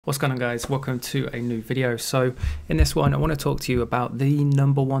What's going on, guys? Welcome to a new video. So in this one I want to talk to you about the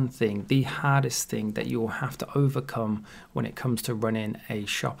number one thing, the hardest thing that you will have to overcome when it comes to running a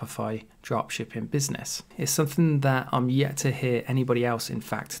Shopify dropshipping business. It's something that I'm yet to hear anybody else in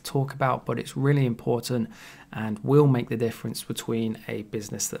fact talk about, but it's really important and will make the difference between a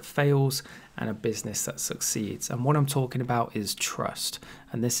business that fails and a business that succeeds. And what I'm talking about is trust,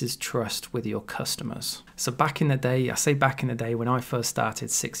 and this is trust with your customers. So back in the day, I say back in the day, when I first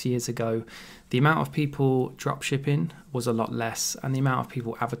started 6 years ago, the amount of people dropshipping was a lot less, and the amount of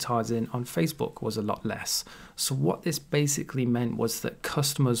people advertising on Facebook was a lot less. So what this basically meant was that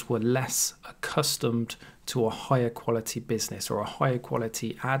customers were less accustomed to a higher quality business or a higher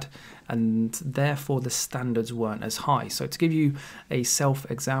quality ad, and therefore the standards weren't as high. So to give you a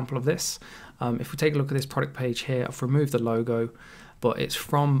self-example of this, if we take a look at this product page here, I've removed the logo, but it's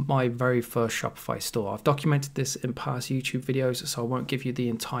from my very first Shopify store. I've documented this in past YouTube videos, so I won't give you the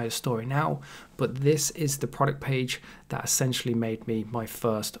entire story now, but this is the product page that essentially made me my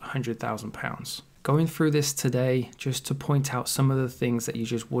first £100,000. Going through this today just to point out some of the things that you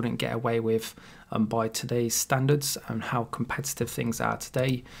just wouldn't get away with by today's standards and how competitive things are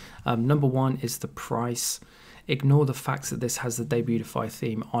today. Number one is the price. Ignore the fact that this has the Debutify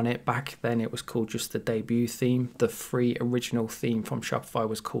theme on it. Back then it was called just the Debut theme. The free original theme from Shopify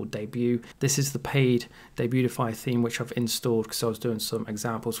was called Debut. This is the paid Debutify theme, which I've installed because I was doing some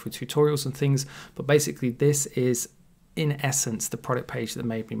examples for tutorials and things. But basically this is in essence the product page that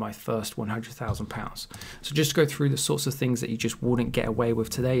made me my first £100,000. So just to go through the sorts of things that you just wouldn't get away with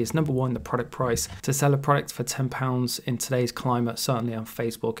today is number one, the product price. To sell a product for £10 in today's climate, certainly on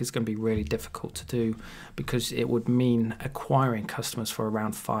Facebook, is going to be really difficult to do, because it would mean acquiring customers for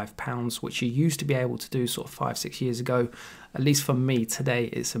around £5, which you used to be able to do sort of 5-6 years ago. At least for me today,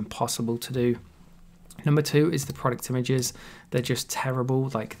 it's impossible to do. Number two is the product images. They're just terrible.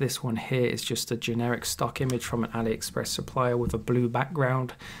 Like this one here is just a generic stock image from an AliExpress supplier with a blue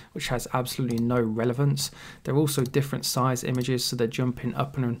background, which has absolutely no relevance. They're also different size images, so they're jumping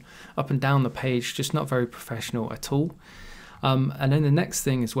up and down the page, just not very professional at all. And then the next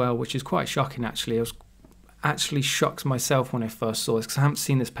thing as well, which is quite shocking actually, I was actually shocked myself when I first saw this, because I haven't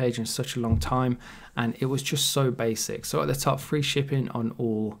seen this page in such a long time, and it was just so basic. So at the top, free shipping on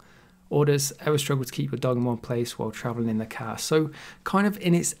all orders. Ever struggle to keep your dog in one place while traveling in the car? So kind of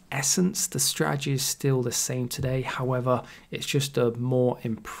in its essence, the strategy is still the same today. However, it's just a more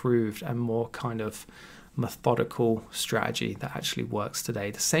improved and more kind of methodical strategy that actually works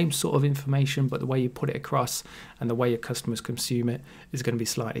today. The same sort of information, but the way you put it across and the way your customers consume it is going to be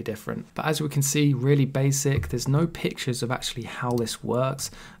slightly different. But as we can see, really basic. There's no pictures of actually how this works,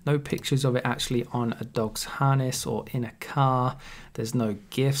 no pictures of it actually on a dog's harness or in a car. There's no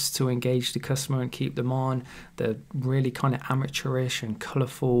GIFs to engage the customer and keep them on. They're really kind of amateurish and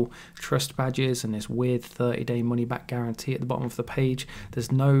colourful trust badges and this weird 30-day money-back guarantee at the bottom of the page. There's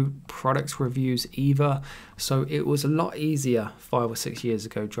no product reviews either. So it was a lot easier 5 or 6 years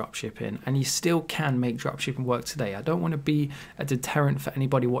ago dropshipping, and you still can make dropshipping work today. I don't want to be a deterrent for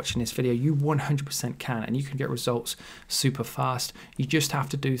anybody watching this video. You 100% can, and you can get results super fast. You just have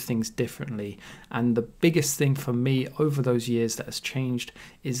to do things differently. And the biggest thing for me over those years that has changed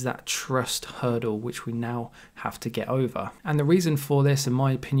is that trust hurdle, which we now have to get over. And the reason for this, in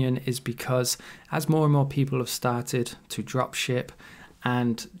my opinion, is because as more and more people have started to dropship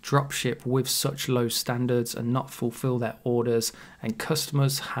and dropship with such low standards and not fulfill their orders, and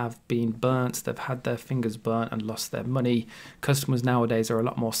customers have been burnt, they've had their fingers burnt and lost their money. Customers nowadays are a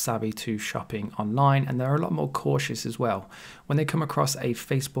lot more savvy to shopping online, and they're a lot more cautious as well. When they come across a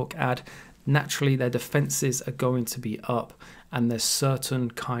Facebook ad, naturally their defenses are going to be up, and there's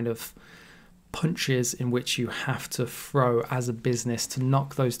certain kind of punches in which you have to throw as a business to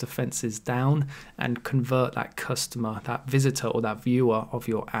knock those defenses down and convert that customer, that visitor or that viewer of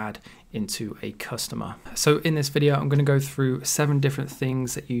your ad into a customer. So in this video, I'm going to go through 7 different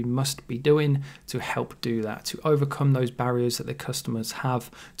things that you must be doing to help do that, to overcome those barriers that the customers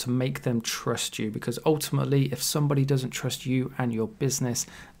have, to make them trust you. Because ultimately, if somebody doesn't trust you and your business,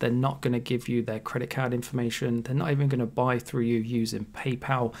 they're not going to give you their credit card information. They're not even going to buy through you using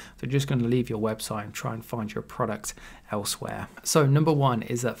PayPal. They're just going to leave your website and try and find your product elsewhere. So number one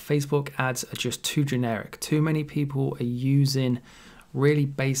is that Facebook ads are just too generic. Too many people are using really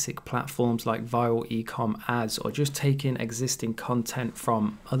basic platforms like viral e-com ads, or just taking existing content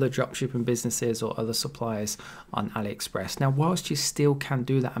from other dropshipping businesses or other suppliers on AliExpress. Now, whilst you still can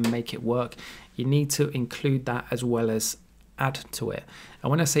do that and make it work, you need to include that as well as add to it. And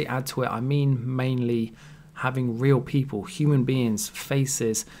when I say add to it, I mean mainly having real people, human beings,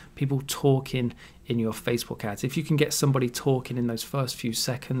 faces, people talking in your Facebook ads. If you can get somebody talking in those first few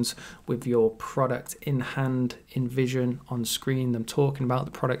seconds with your product in hand, in vision, on screen, them talking about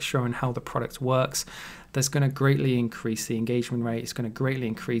the product, showing how the product works, that's going to greatly increase the engagement rate. It's going to greatly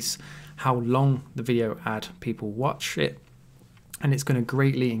increase how long the video ad people watch it. And it's going to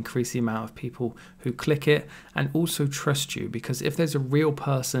greatly increase the amount of people who click it and also trust you, because if there's a real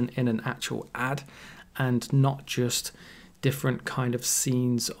person in an actual ad and not just different kind of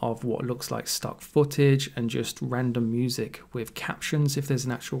scenes of what looks like stock footage and just random music with captions, if there's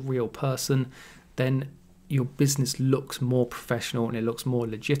an actual real person, then your business looks more professional and it looks more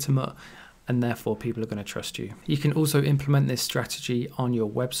legitimate, and therefore people are going to trust you. You can also implement this strategy on your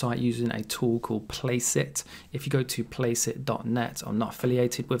website using a tool called Placeit. If you go to placeit.net, I'm not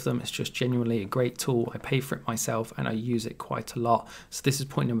affiliated with them, it's just genuinely a great tool. I pay for it myself and I use it quite a lot. So this is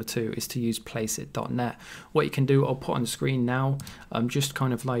point number 2, is to use placeit.net. What you can do, I'll put on the screen now, just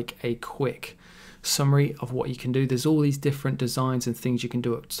kind of like a quick summary of what you can do. There's all these different designs and things you can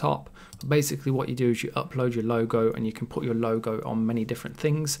do up top. But basically what you do is you upload your logo, and you can put your logo on many different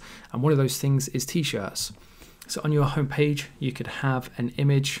things, and one of those things is t-shirts. So on your homepage you could have an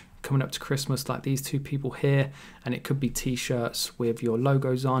image coming up to Christmas like these 2 people here, and it could be t-shirts with your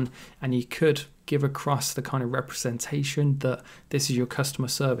logos on, and you could give across the kind of representation that this is your customer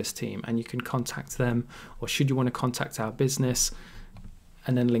service team and you can contact them, or should you want to contact our business,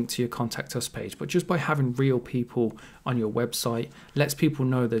 and then link to your contact us page. But just by having real people on your website lets people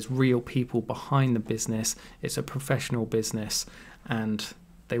know there's real people behind the business, it's a professional business, and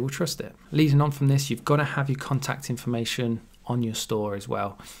they will trust it. Leading on from this, you've got to have your contact information on your store as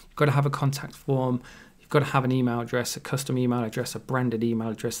well. You've got to have a contact form, you've got to have an email address, a custom email address, a branded email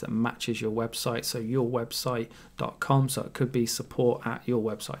address that matches your website, so yourwebsite.com, so it could be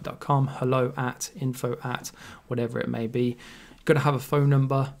support@yourwebsite.com, hello@ info@ whatever it may be. You've got to have a phone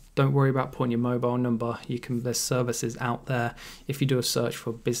number. Don't worry about putting your mobile number. There's services out there. If you do a search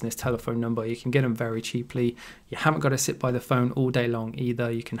for business telephone number, you can get them very cheaply. You haven't got to sit by the phone all day long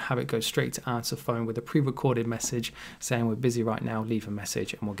either. You can have it go straight to answer phone with a pre-recorded message saying we're busy right now, leave a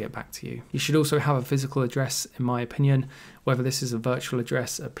message and we'll get back to you. You should also have a physical address, in my opinion, whether this is a virtual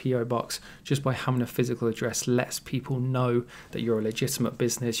address, a PO box. Just by having a physical address lets people know that you're a legitimate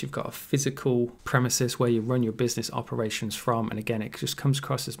business. You've got a physical premises where you run your business operations from, and again, it just comes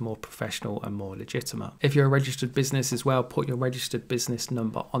across as more professional and more legitimate. If you're a registered business as well, put your registered business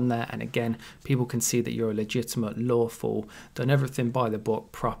number on there, and again, people can see that you're a legitimate, lawful, done everything by the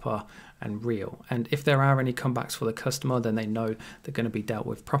book, proper and real. And if there are any comebacks for the customer, then they know they're going to be dealt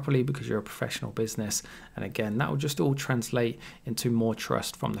with properly because you're a professional business. And again, that will just all translate into more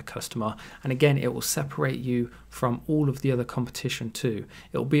trust from the customer. And again, it will separate you from all of the other competition too.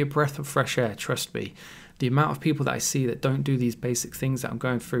 It will be a breath of fresh air, trust me. The amount of people that I see that don't do these basic things that I'm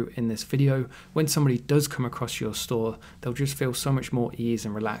going through in this video, when somebody does come across your store, they'll just feel so much more ease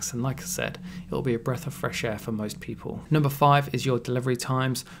and relaxed. And like I said, it'll be a breath of fresh air for most people. Number 5 is your delivery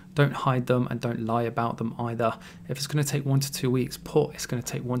times. Don't hide them and don't lie about them either. If it's going to take 1 to 2 weeks, it's going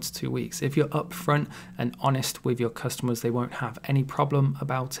to take 1 to 2 weeks. If you're upfront and honest with your customers, they won't have any problem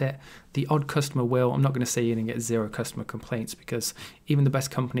about it. The odd customer will. I'm not going to say you're going to get 0 customer complaints, because even the best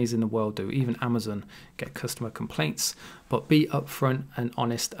companies in the world do. Even Amazon get customer complaints. But be upfront and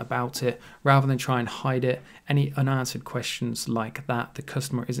honest about it rather than try and hide it. Any unanswered questions like that, the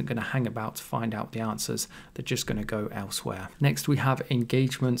customer isn't going to hang about to find out the answers. They're just going to go elsewhere. Next, we have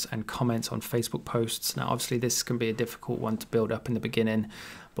engagements and comments on Facebook posts. Now, obviously, this can be a difficult one to build up in the beginning.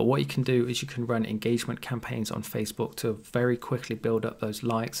 But what you can do is you can run engagement campaigns on Facebook to very quickly build up those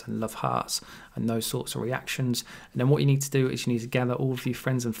likes and love hearts and those sorts of reactions. And then what you need to do is you need to gather all of your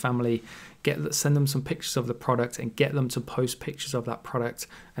friends and family, send them some pictures of the product and get them to post pictures of that product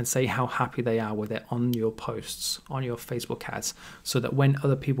and say how happy they are with it on your posts, on your Facebook ads, so that when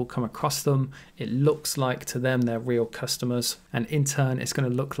other people come across them, it looks like to them they're real customers. And in turn, it's going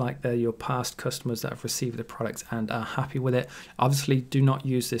to look like they're your past customers that have received the product and are happy with it. Obviously, do not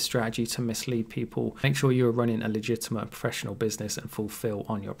use this strategy to mislead people. Make sure you're running a legitimate professional business and fulfill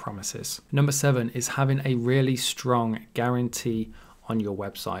on your promises. Number 7 is having a really strong guarantee on your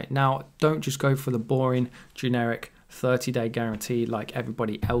website. Now, don't just go for the boring, generic 30-day guarantee like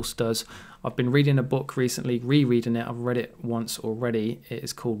everybody else does. I've been reading a book recently, rereading it. I've read it once already. It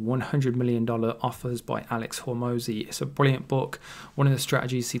is called $100 Million Offers by Alex Hormozi. It's a brilliant book. One of the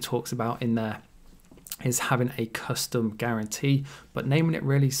strategies he talks about in there is having a custom guarantee, but naming it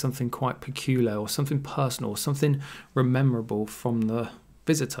really something quite peculiar or something personal, something memorable from the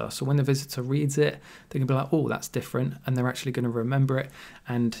visitor. So when the visitor reads it, they can be like, oh, that's different, and they're actually going to remember it.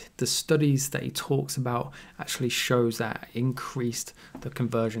 And the studies that he talks about actually shows that increased the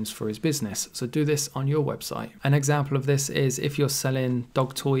conversions for his business. So do this on your website. An example of this is if you're selling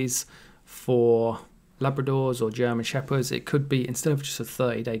dog toys for Labradors or German Shepherds, it could be, instead of just a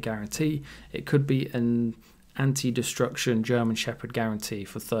 30-day guarantee, it could be an anti-destruction German Shepherd guarantee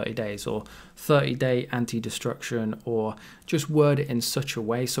for 30 days, or 30-day anti-destruction, or just word it in such a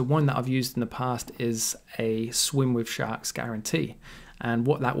way. So one that I've used in the past is a swim with sharks guarantee. And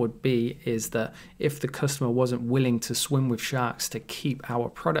what that would be is that if the customer wasn't willing to swim with sharks to keep our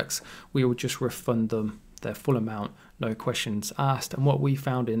products, we would just refund them their full amount, no questions asked. And what we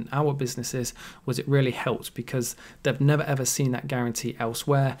found in our businesses was it really helps because they've never ever seen that guarantee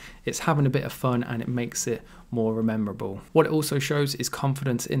elsewhere. It's having a bit of fun and it makes it more memorable. What it also shows is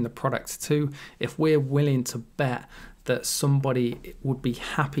confidence in the product too. If we're willing to bet that somebody would be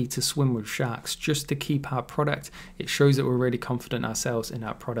happy to swim with sharks just to keep our product, it shows that we're really confident ourselves in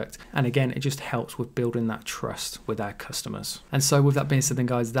our product. And again, it just helps with building that trust with our customers. And so with that being said then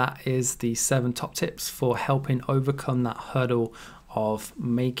guys, that is the 7 top tips for helping overcome that hurdle of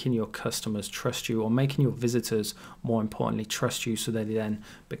making your customers trust you, or making your visitors, more importantly, trust you so they then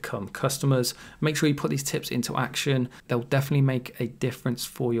become customers. Make sure you put these tips into action. They'll definitely make a difference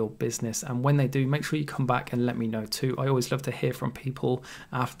for your business. And when they do, make sure you come back and let me know too. I always love to hear from people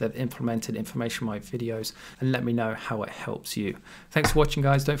after they've implemented information in my videos, and let me know how it helps you. Thanks for watching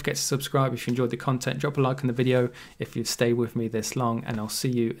guys. Don't forget to subscribe if you enjoyed the content. Drop a like on the video if you've stayed with me this long, and I'll see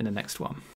you in the next one.